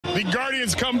The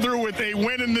Guardians come through with a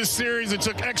win in this series. It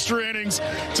took extra innings,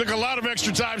 took a lot of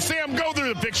extra time. Sam, go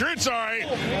through the picture. It's all right.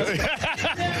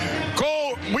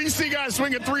 Cole, we see guys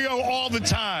swing at 3-0 all the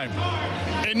time.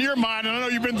 In your mind, and I know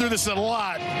you've been through this a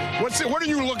lot, what are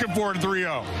you looking for in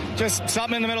 3-0? Just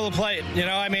something in the middle of the plate,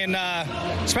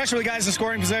 especially with guys in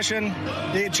scoring position,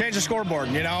 they change the scoreboard,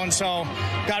 and so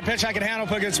got a pitch I can handle,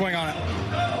 put a good swing on it.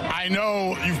 I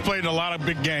know you've played in a lot of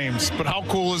big games, but how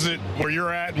cool is it where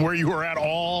you're at and where you were at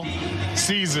all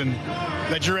season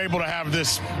that you're able to have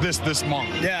this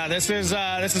month? Yeah, this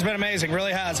has been amazing.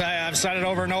 Really has. I've said it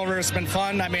over and over. It's been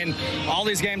fun. I mean, all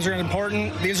these games are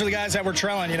important. These are the guys that we're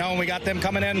trailing, and we got them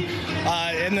coming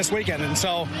in this weekend. And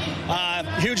so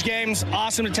huge games.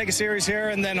 Awesome to take a series here,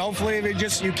 and then hopefully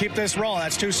you keep this rolling.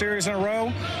 That's 2 series in a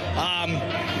row.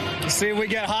 See if we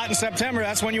get hot in September.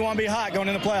 That's when you want to be hot going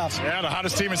into the playoffs. Yeah, the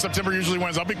hottest team in September usually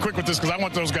wins. I'll be quick with this because I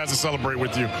want those guys to celebrate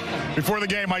with you. Before the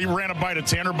game, I ran a bite of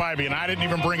Tanner Bybee, and I didn't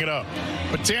even bring it up.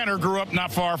 But Tanner grew up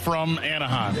not far from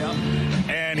Anaheim. Yeah.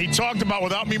 And he talked about,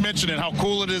 without me mentioning, how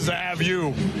cool it is to have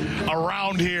you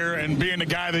around here and being the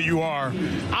guy that you are.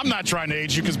 I'm not trying to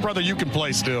age you because, brother, you can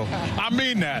play still. I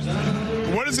mean that.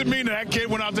 What does it mean that kid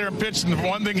went out there and pitched? And the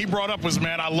one thing he brought up was,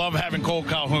 man, I love having Kole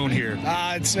Calhoun here.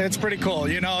 It's pretty cool.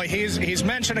 He's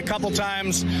mentioned a couple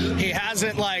times. He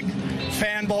hasn't,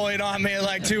 fanboyed on me,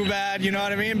 too bad, you know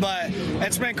what I mean? But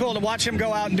it's been cool to watch him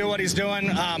go out and do what he's doing,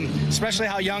 especially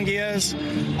how young he is.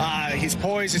 He's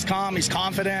poised, he's calm, he's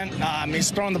confident,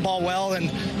 he's throwing the ball well, and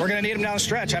we're going to need him down the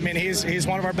stretch. I mean, he's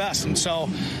one of our best, and so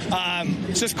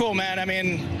it's just cool, man. I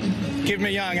mean, keep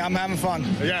me young. I'm having fun.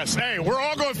 Yes. Hey, we're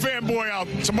all going fanboy out.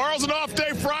 Tomorrow's an off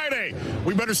day, Friday.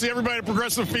 We better see everybody at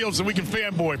Progressive Field so we can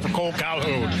fanboy for Kole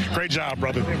Calhoun. Great job,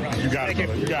 brother. You got it,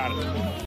 brother. You got it.